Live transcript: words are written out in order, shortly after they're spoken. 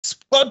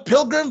Scott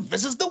Pilgrim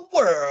vs. the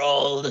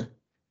World.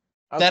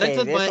 Okay,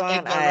 Directed this by one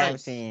Edgar I have Wright.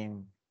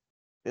 seen.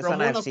 This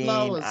one I've Ramona seen.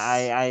 Flowers.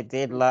 I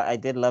did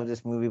love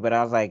this movie, but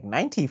I was like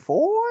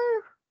 94.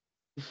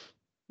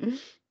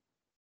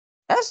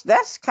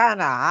 That's kind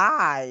of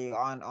high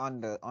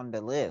on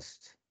the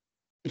list.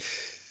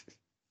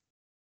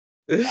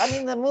 I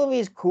mean, the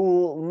movie's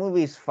cool. The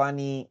movie's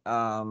funny.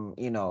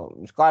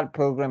 Scott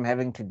Pilgrim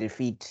having to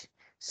defeat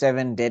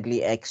 7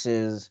 deadly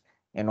exes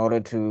in order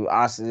to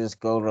ask this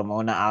girl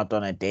Ramona out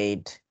on a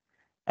date.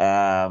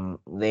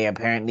 They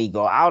apparently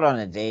go out on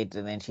a date,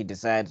 and then she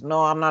decides,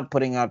 no, I'm not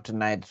putting out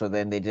tonight. So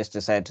then they just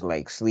decide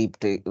to sleep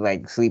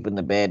in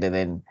the bed, and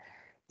then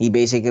he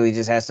basically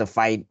just has to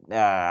fight.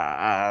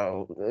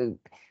 Yeah,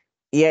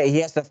 he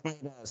has to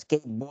fight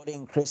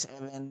skateboarding Chris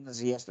Evans.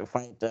 He has to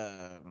fight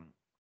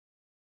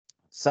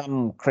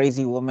some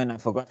crazy woman. I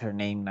forgot her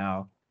name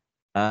now.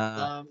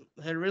 Her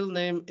real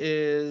name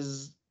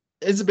is.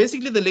 It's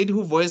basically the lady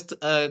who voiced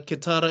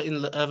Katara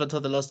in Avatar: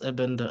 The Last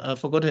Airbender. I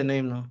forgot her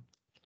name now.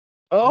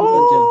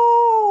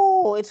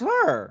 Oh, it's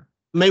her.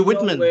 Mae No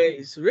Whitman.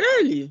 ways.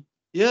 Really?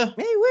 Yeah.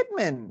 Mae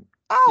Whitman.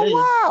 Yeah, Oh,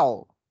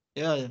 wow.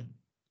 Yeah.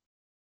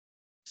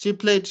 She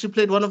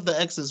played one of the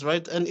exes,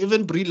 right? And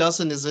even Brie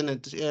Larson is in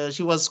it.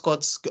 She was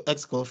Scott's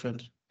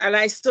ex-girlfriend. And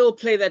I still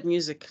play that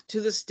music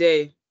to this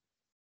day.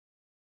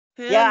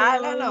 Yeah, I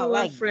don't know. Hello,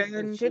 Like,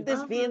 friend. should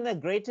this be in the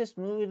greatest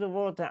movies of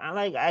all time?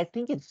 I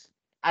think it's.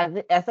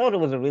 I thought it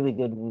was a really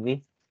good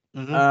movie.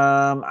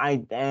 Mhm.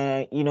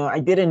 I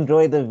did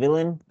enjoy the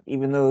villain,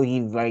 even though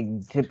he's like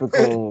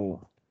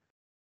typical.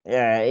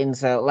 Yeah,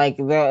 incel.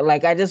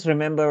 Like I just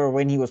remember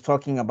when he was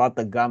talking about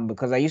the gum,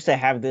 because I used to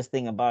have this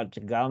thing about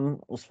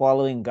gum,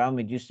 swallowing gum.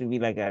 It used to be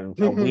like a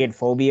weird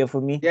phobia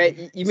for me. Yeah,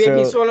 you made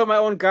me So swallow my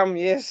own gum,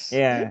 yes.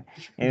 yeah,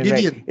 and it's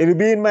like Gideon. it'll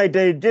be in my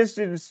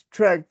digestion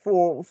tract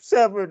for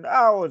 7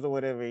 hours or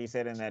whatever he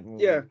said in that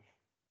movie. Yeah.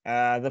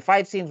 The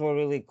fight scenes were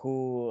really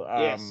cool.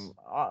 Yes.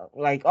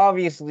 Like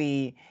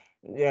obviously,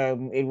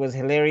 it was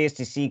hilarious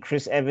to see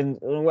Chris Evans.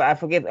 I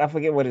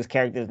forget what his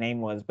character's name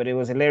was, but it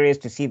was hilarious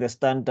to see the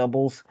stunt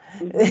doubles.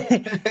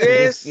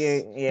 Yes.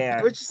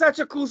 Yeah. Which is such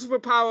a cool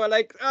superpower.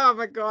 Like, oh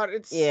my god,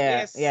 it's Yeah,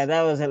 yes. yeah,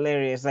 that was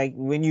hilarious. Like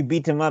when you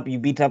beat him up, you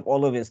beat up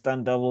all of his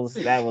stunt doubles.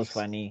 That was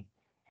funny.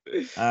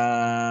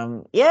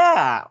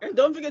 Yeah. And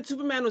don't forget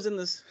Superman was in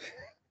this.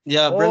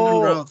 Yeah, Brendan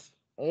Oh, Routh.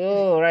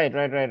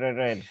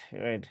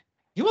 right.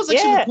 He was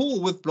actually Yeah.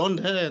 cool with blonde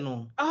hair and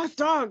all. Oh,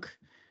 dog.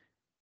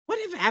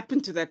 Whatever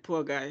happened to that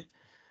poor guy?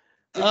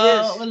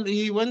 Yes. Well,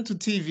 he went to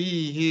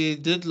TV. He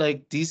did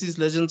like DC's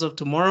Legends of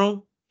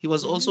Tomorrow. He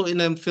was also in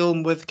a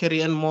film with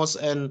Carrie Ann Moss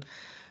and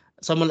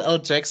Samuel L.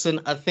 Jackson.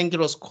 I think it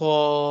was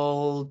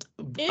called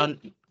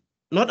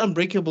not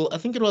Unbreakable. I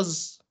think it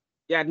was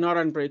Yeah, not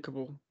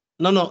Unbreakable.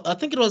 no. I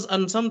think it was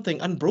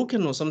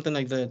Unbroken or something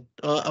like that.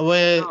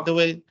 Where Oh.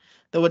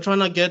 they were trying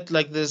to get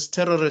like this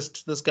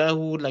terrorist, this guy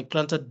who like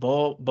planted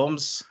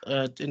bombs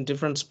in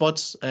different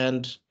spots,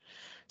 and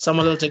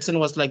Samuel L. Jackson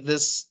was like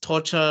this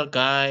torture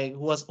guy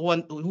who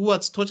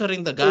was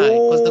torturing the guy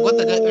because they got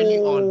the guy early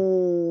on.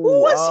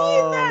 Who was he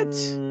in that?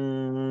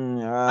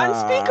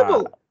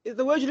 Unspeakable.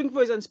 The word you're looking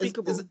for is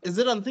unspeakable. Is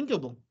it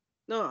unthinkable?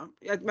 No,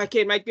 my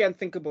kid might be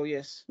unthinkable.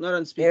 Yes, not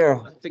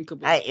unspeakable. Yeah.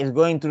 Unthinkable. It's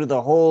going through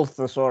the whole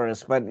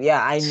thesaurus, but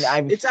yeah,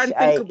 It's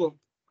unthinkable.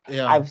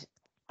 Yeah.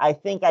 I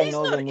think I He's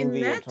know the not in movie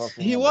you're that.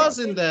 talking He about. was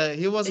in there.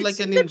 He was like It's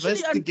an literally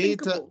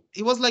investigator. unthinkable.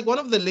 He was like one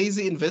of the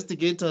lazy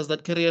investigators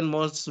that Carrie Ann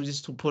Moss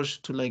used to push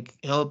to like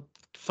help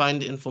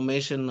find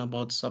information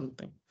about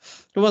something.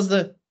 He was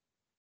the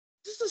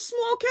Just a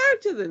small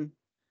character then.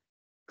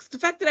 The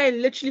fact that I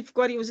literally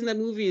forgot he was in that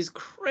movie is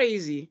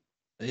crazy.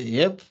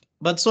 Yep.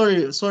 But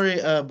sorry,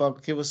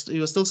 Bob. He was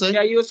still saying.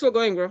 Yeah, you were still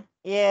going, bro.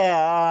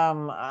 Yeah,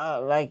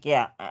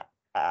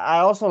 I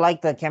also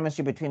like the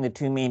chemistry between the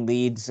two main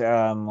leads.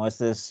 What's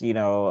this?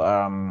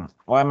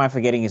 Why am I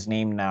forgetting his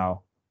name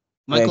now?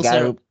 Michael the guy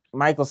Cera.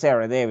 Michael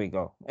Cera. There we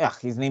go. Ugh,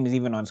 his name is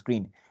even on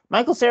screen.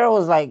 Michael Cera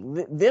was like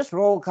this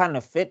role kind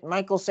of fit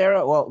Michael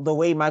Cera. Well, the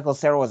way Michael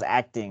Cera was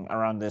acting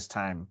around this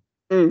time,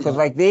 because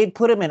like they'd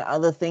put him in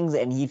other things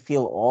and he'd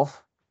feel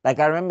off. Like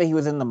I remember he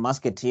was in the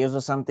Musketeers or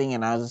something,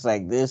 and I was just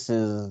like, "This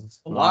is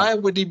Why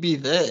would he be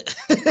there?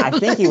 I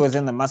think he was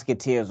in the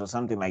Musketeers or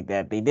something like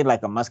that. They did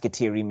like a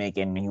Musketeer remake,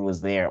 and he was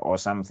there or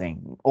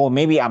something. Or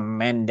maybe I'm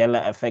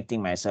Mandela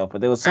affecting myself,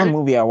 but there was some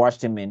movie I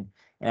watched him in,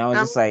 and I was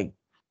just like,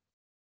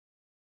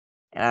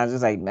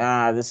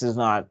 nah, this is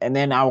not. And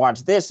then I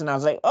watched this, and I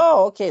was like,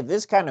 oh, okay,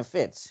 this kind of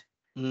fits.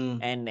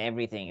 And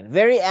everything.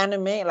 Very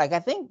anime. Like I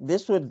think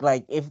this would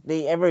like if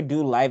they ever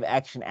do live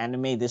action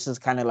anime, this is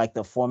kind of like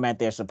the format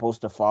they're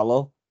supposed to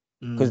follow.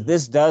 Because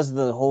this does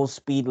the whole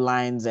speed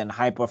lines and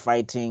hyper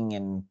fighting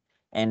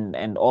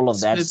and all of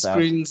that Split stuff.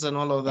 screens and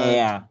all of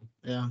that.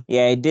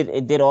 Yeah, it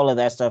did all of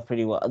that stuff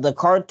pretty well. The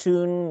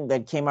cartoon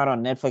that came out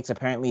on Netflix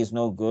apparently is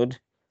no good,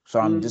 so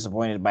I'm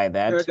disappointed by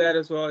that. Heard that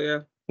as well,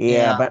 yeah.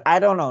 Yeah, but I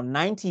don't know.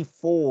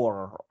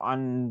 94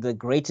 on the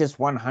greatest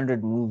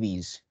 100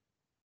 movies.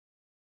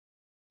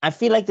 I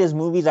feel like there's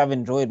movies I've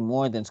enjoyed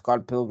more than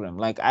Scott Pilgrim.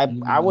 Like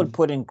I would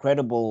put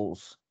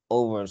Incredibles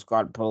over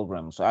Scott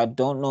Pilgrim. So I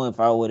don't know if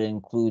I would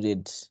include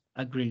it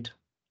Agreed.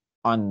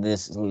 on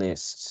this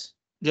list.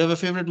 Do you have a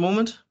favorite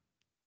moment?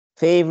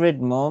 Favorite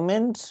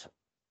moment?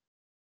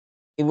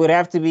 It would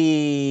have to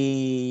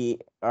be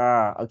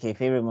okay,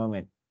 favorite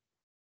moment.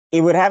 It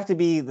would have to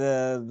be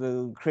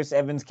the Chris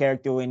Evans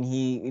character when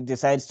he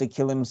decides to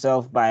kill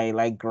himself by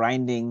like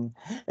grinding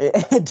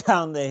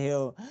down the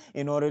hill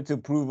in order to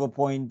prove a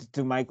point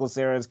to Michael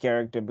Cera's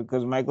character,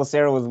 because Michael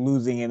Cera was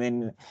losing and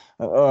then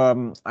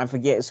I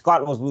forget,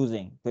 Scott was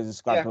losing because it's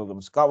Scott Yeah.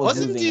 Pilgrim. Scott was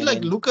Wasn't losing he and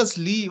like then Lucas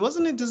Lee?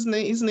 Wasn't it his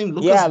name? His name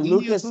Lucas yeah, Lee or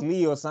Lucas something?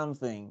 Lee or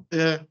something.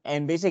 Yeah.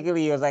 And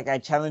basically, he was like, I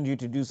challenge you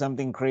to do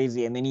something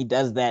crazy. And then he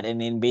does that.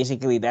 And then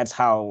basically, that's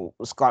how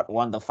Scott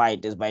won the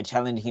fight, is by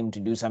challenging him to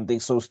do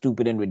something so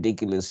stupid and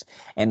ridiculous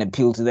and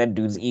appeal to that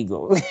dude's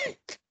ego.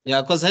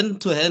 Yeah, because hand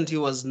to hand, he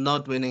was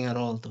not winning at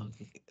all, though.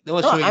 They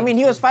were No, showing I him mean,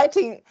 he was failing.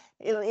 fighting.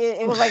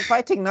 It was like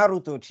fighting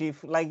Naruto,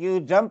 Chief. Like you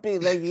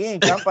jumping, like you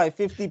ain't jump by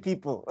 50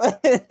 people.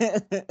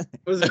 It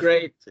was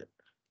great.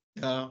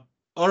 Yeah.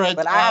 All right.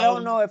 But I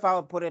don't know if I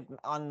would put it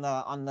on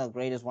the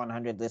greatest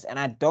 100 list, and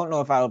I don't know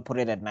if I would put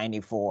it at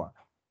 94.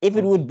 If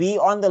it would be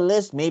on the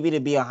list, maybe to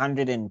be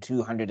 102,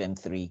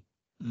 103.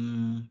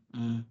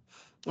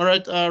 All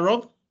right,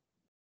 Rob.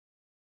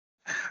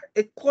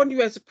 It caught you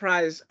by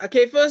surprise.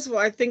 Okay, first of all,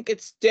 I think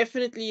it's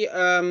definitely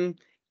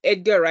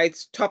Edgar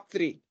Wright's top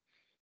 3.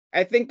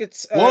 I think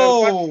it's Hot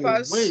Whoa,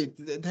 Fuzz.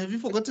 wait. Have you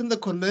forgotten the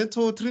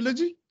Cornetto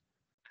trilogy?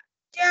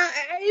 Yeah,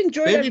 I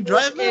enjoyed Baby it.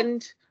 Driver?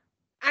 And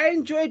I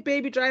enjoyed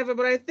Baby Driver,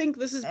 but I think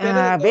this is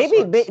better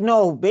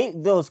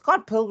than those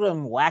Scott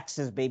Pilgrim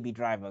waxes Baby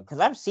Driver, because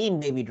I've seen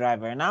Baby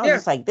Driver and I was Yeah.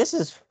 just like, this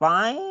is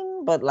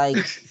fine, but like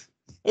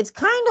it's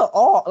kind of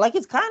all like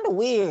it's kind of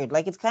weird,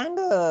 like it's kind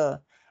of,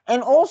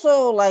 and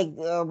also like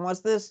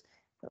what's this?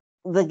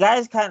 The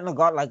guy's kind of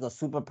got like a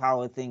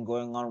superpower thing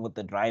going on with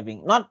the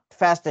driving, not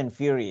Fast and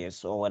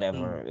Furious or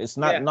whatever. It's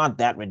not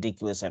that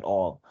ridiculous at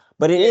all,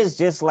 but it is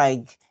just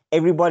like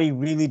everybody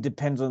really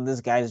depends on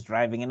this guy's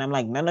driving, and I'm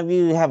like, none of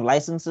you have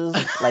licenses.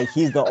 Like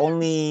he's the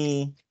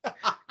only.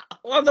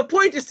 Well, the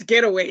point is to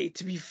get away,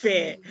 to be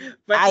fair.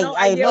 But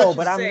I get know, what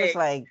but you're I'm just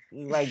saying.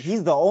 like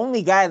he's the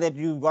only guy that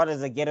you've got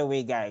as a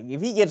getaway guy.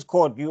 If he gets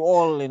caught, you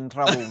all in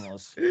trouble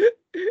most.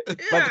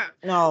 But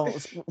no,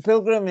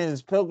 Pilgrim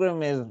was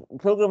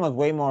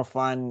way more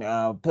fun.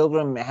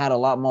 Pilgrim had a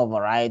lot more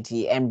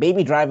variety, and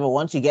Baby Driver,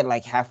 once you get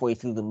like halfway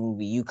through the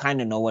movie, you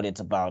kind of know what it's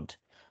about.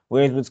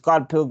 Whereas with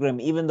Scott Pilgrim,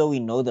 even though we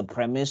know the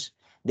premise,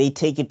 they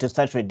take it to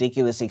such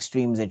ridiculous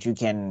extremes that you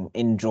can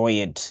enjoy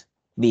it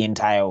the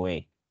entire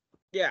way.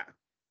 Yeah.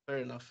 Fair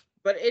enough.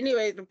 But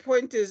anyway, the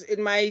point is,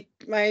 in my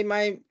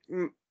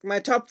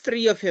top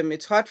 3 of him,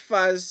 it's Hot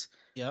Fuzz.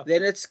 Yeah.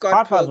 Then it's Scott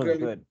Hot Fuzz Pilgrim. was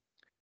good.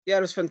 Yeah,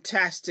 it was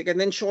fantastic. And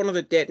then Shaun of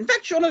the Dead. In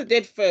fact, Shaun of the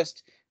Dead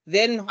first.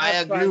 Then Hot I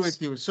agree Fuzz.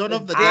 with you. Shaun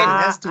of the Then- Dead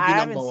has to be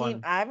number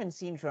one. I haven't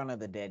seen Shaun of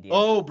the Dead yet.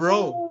 Oh, bro.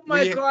 Oh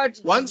my God.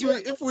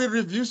 If we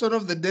review Shaun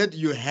of the Dead,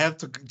 you have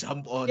to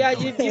jump on. Yeah,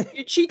 bro.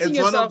 you're cheating It's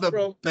yourself, one of the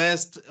bro.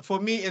 best. For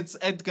me, it's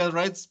Edgar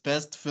Wright's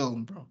best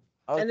film, bro.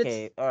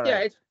 Okay, all right.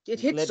 Yeah, it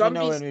hits Let zombies.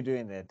 me know when we're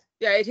doing that.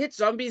 Yeah, it hit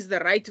zombies the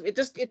right.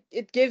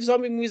 It gave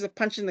zombie movies a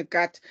punch in the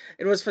gut.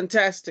 It was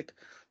fantastic.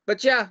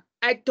 But yeah,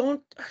 I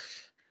don't.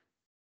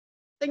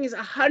 Thing is,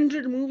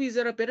 100 movies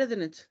that are better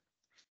than it.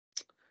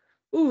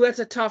 Ooh, that's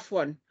a tough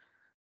one.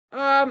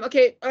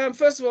 Okay.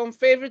 First of all,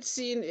 favorite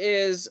scene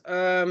is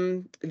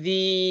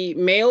the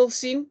male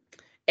scene.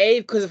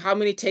 Because of how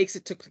many takes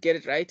it took to get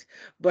it right.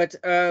 But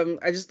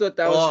I just thought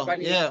that was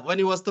funny. Yeah, when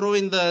he was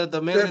throwing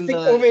the mail in thing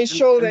the over his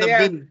shoulder, in the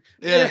yeah. bin.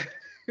 Yeah.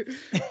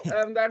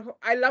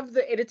 I love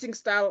the editing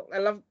style.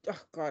 Oh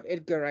God,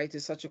 Edgar Wright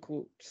is such a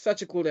cool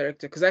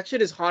director, because that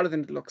shit is harder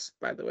than it looks,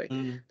 by the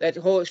way. That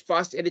whole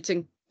fast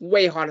editing,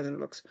 way harder than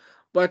it looks.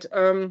 But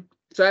so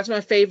that's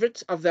my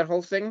favorite of that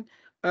whole thing.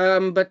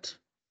 But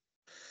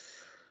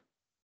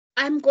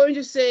I'm going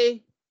to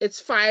say it's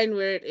fine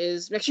where it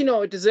is. Actually,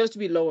 no, it deserves to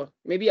be lower,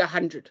 maybe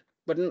 100.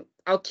 But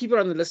I'll keep it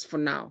on the list for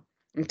now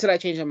until I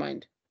change my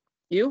mind.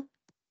 You?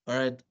 All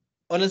right.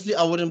 Honestly,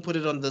 I wouldn't put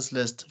it on this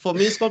list. For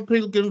me, Scott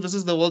Pilgrim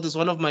vs. the World is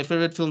one of my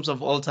favorite films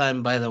of all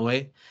time, by the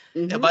way.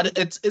 Yeah, but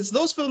it's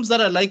those films that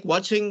I like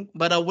watching,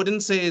 but I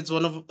wouldn't say it's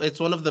one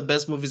of the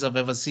best movies I've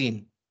ever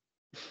seen.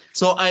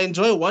 So I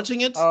enjoy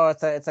watching it. Oh,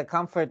 it's a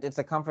comfort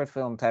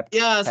film type.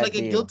 Yeah, it's like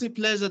deal. a guilty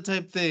pleasure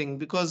type thing,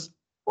 because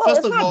well, first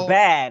it's of not all,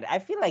 bad. I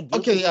feel like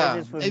guilty yeah,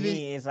 pleasures for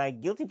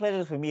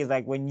me is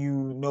like when you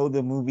know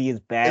the movie is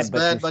bad,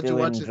 but you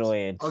still enjoy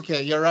it.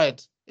 Okay, you're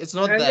right. It's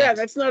not that. Yeah,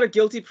 that's not a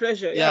guilty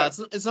pleasure. Yeah,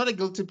 it's not a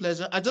guilty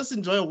pleasure. I just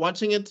enjoy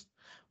watching it,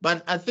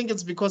 but I think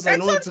it's because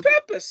that's on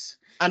purpose.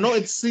 I know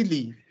it's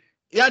silly.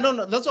 Yeah,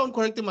 no, that's why I'm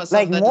correcting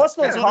myself. Like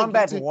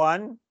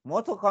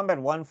Mortal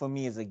Kombat 1 for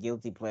me is a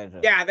guilty pleasure.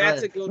 Yeah,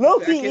 that's a guilty pleasure.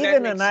 Low-key,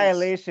 even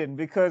Annihilation,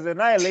 because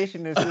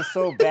Annihilation is just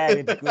so bad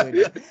it's good.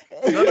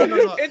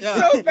 No. It's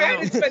so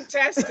bad it's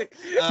fantastic.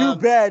 Too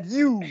bad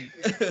you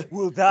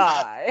will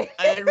die.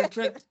 I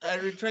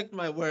retract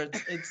my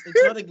words. It's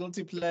not a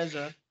guilty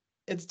pleasure.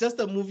 it's just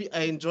a movie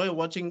I enjoy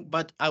watching,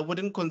 but I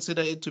wouldn't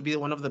consider it to be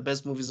one of the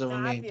best movies ever No,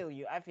 made.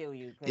 I feel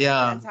you. 'Cause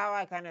Yeah. that's how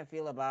I kind of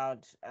feel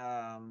about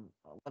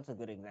what's a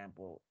good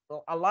example?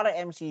 So a lot of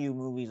MCU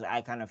movies,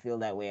 I kind of feel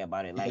that way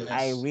about it. Like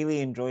I Yes. really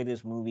enjoy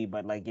this movie,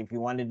 but like if you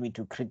wanted me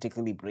to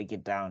critically break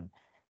it down,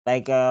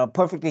 like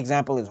perfect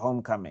example is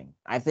Homecoming.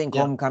 I think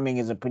Yeah. Homecoming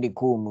is a pretty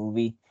cool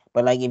movie.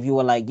 But like if you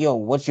were like, yo,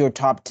 what's your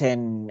top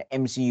 10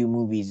 MCU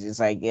movies? It's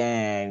like,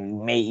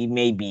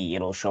 maybe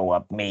it'll show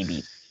up,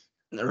 maybe.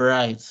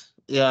 Right.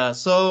 Yeah.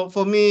 So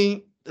for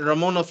me,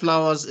 Ramona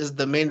Flowers is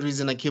the main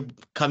reason I keep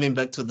coming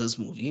back to this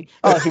movie.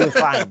 Oh, she was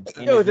fine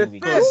in Yo, this the movie.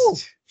 Because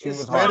twist She is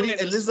was hot. Mary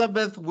prominent.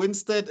 Elizabeth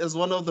Winstead is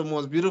one of the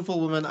most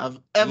beautiful women I've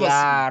ever seen,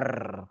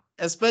 Yar.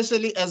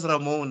 especially as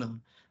Ramona.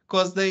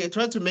 Because they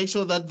try to make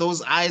sure that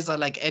those eyes are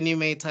like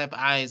anime type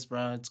eyes,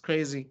 bro. It's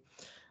crazy.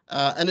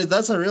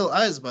 That's her real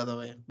eyes, by the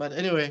way. But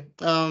anyway,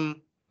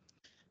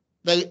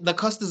 the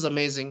cast is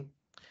amazing.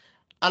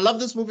 I love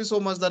this movie so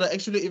much that I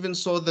actually even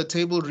saw the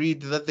table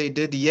read that they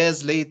did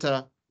years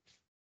later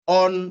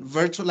on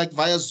virtual, like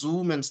via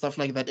Zoom and stuff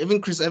like that.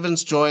 Even Chris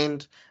Evans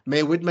joined,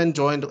 Mae Whitman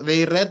joined.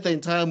 They read the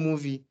entire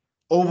movie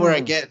over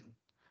again,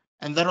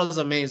 and that was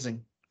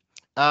amazing.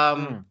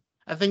 Mm.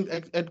 I think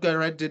Edgar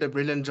Wright did a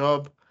brilliant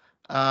job.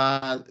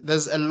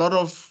 There's a lot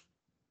of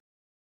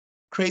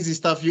crazy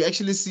stuff. You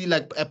actually see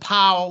like a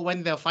pow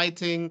when they're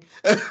fighting.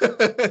 You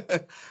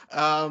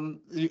No,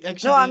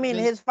 actually I mean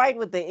his fight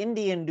with the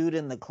Indian dude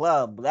in the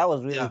club, that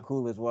was really Yeah.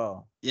 cool as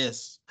well.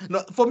 Yes.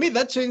 No, for me,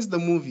 that changed the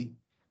movie.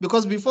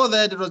 Because before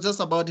that, it was just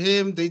about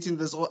him dating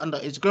this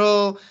underage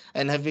girl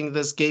and having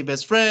this gay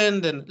best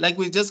friend. And like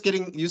we're just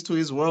getting used to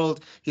his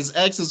world. His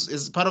ex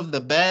is part of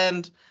the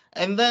band.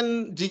 And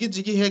then Jiggy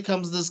Jiggy, here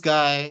comes this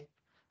guy.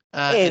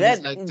 Hey, And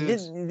he's that like,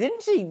 dude,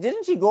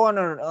 didn't she go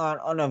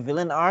on a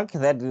villain arc,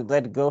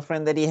 that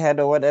girlfriend that he had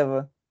or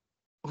whatever?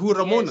 who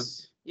Ramona?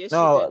 Yes, she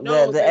No, did.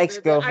 No, the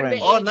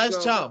ex-girlfriend. Oh, underage nice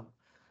girl. chow.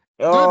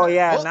 Oh Dude,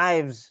 yeah,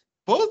 Knives.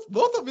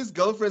 both of his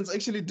girlfriends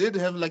actually did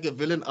have like a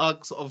villain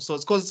arc of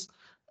sorts. Because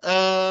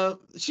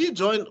she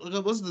joined,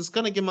 what's this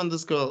kind of game on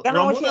this girl? Yeah,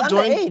 no, was she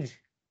underage?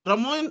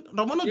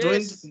 Ramona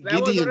joined Yes, that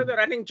was one of Gideon. the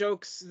running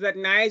jokes. That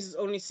Knives is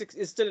only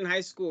is still in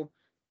high school.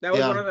 That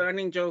was one of the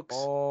running jokes.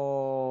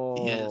 Oh.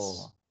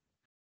 Yes.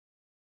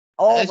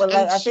 Oh, but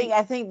like And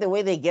I think the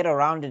way they get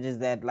around it is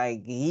that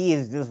like he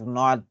is just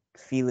not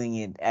feeling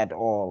it at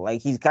all.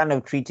 Like he's kind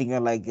of treating her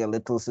like a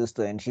little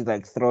sister, and she's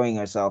like throwing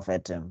herself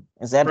at him.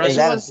 Is that bruh, is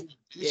that?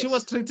 she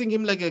was treating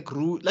him like a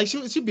group. Like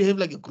she behaved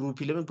like a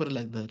groupie. Let me put it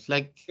like that.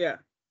 Like Yeah.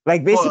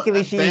 Like for basically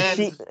a she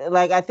band.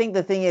 like I think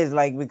the thing is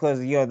like because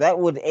that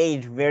would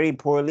age very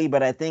poorly,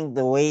 but I think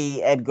the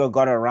way Edgar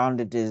got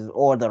around it is,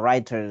 or the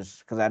writers,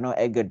 because I know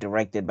Edgar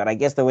directed, but I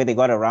guess the way they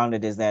got around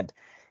it is that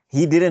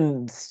he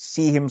didn't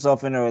see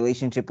himself in a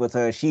relationship with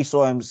her. She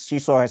saw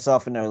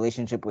herself in a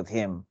relationship with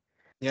him,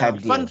 Yeah.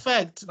 type Fun deal.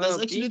 fact: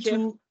 Be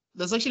careful.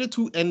 there's actually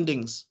two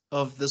endings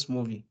of this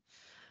movie.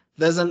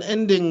 There's an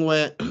ending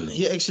where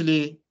he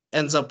actually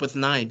ends up with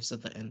knives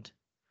at the end,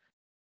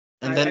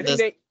 and I then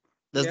think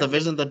there's the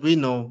version that we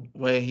know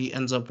where he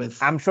ends up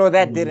with. I'm sure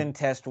that didn't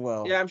test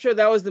well. Yeah, I'm sure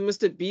that was the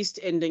Mr. Beast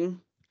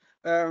ending.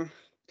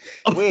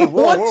 Wait,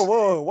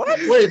 whoa, what?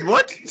 Wait,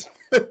 what?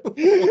 No,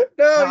 you know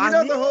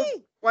the Nani? whole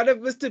one of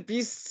Mr.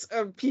 Beast's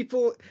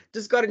people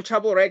just got in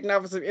trouble right now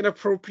for some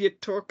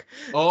inappropriate talk.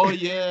 Oh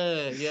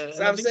yeah. So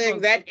And I I'm think it saying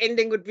was- that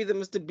ending would be the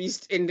Mr.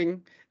 Beast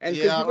ending, and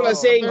because Yeah, people are oh,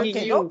 saying he apparently-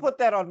 Okay, knew. don't put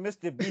that on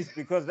Mr. Beast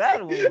because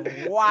that was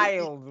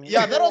wild.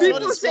 Yeah, that was not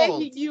People his saying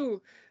he fault.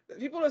 knew.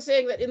 People are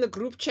saying that in the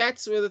group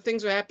chats where the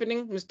things were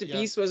happening, Mr. Yeah.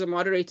 Beast was a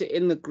moderator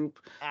in the group.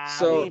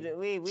 So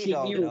we he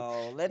don't knew.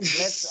 know.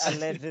 Let's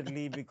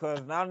allegedly,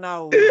 because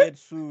now we get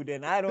sued,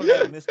 and I don't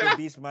have Mr.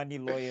 Beast money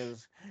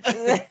lawyers.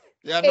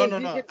 Yeah, Hey,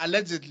 no.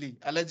 Allegedly.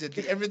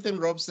 Everything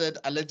Rob said,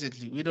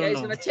 allegedly. We Yeah, don't he's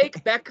know. gonna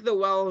take back the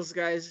wells,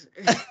 guys.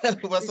 We're He's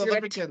South gonna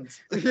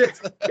Africans.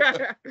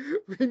 Yeah.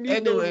 We need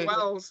Anyway. those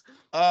wells.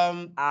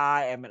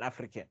 I am an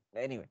African.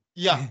 Anyway.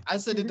 Yeah, I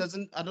said it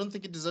doesn't. I don't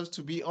think it deserves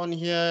to be on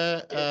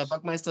here. Yes.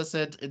 Buckmeister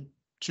said it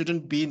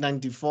shouldn't be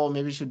 94.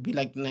 Maybe it should be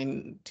like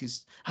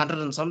 90s, 100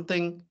 and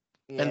something.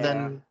 Yeah. And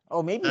then,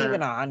 maybe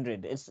even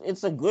 100.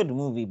 It's a good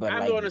movie, but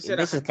I'm the one who like said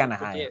this is 100, kind of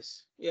but high.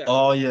 yes. Yeah.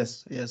 oh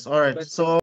yes. All right. But- So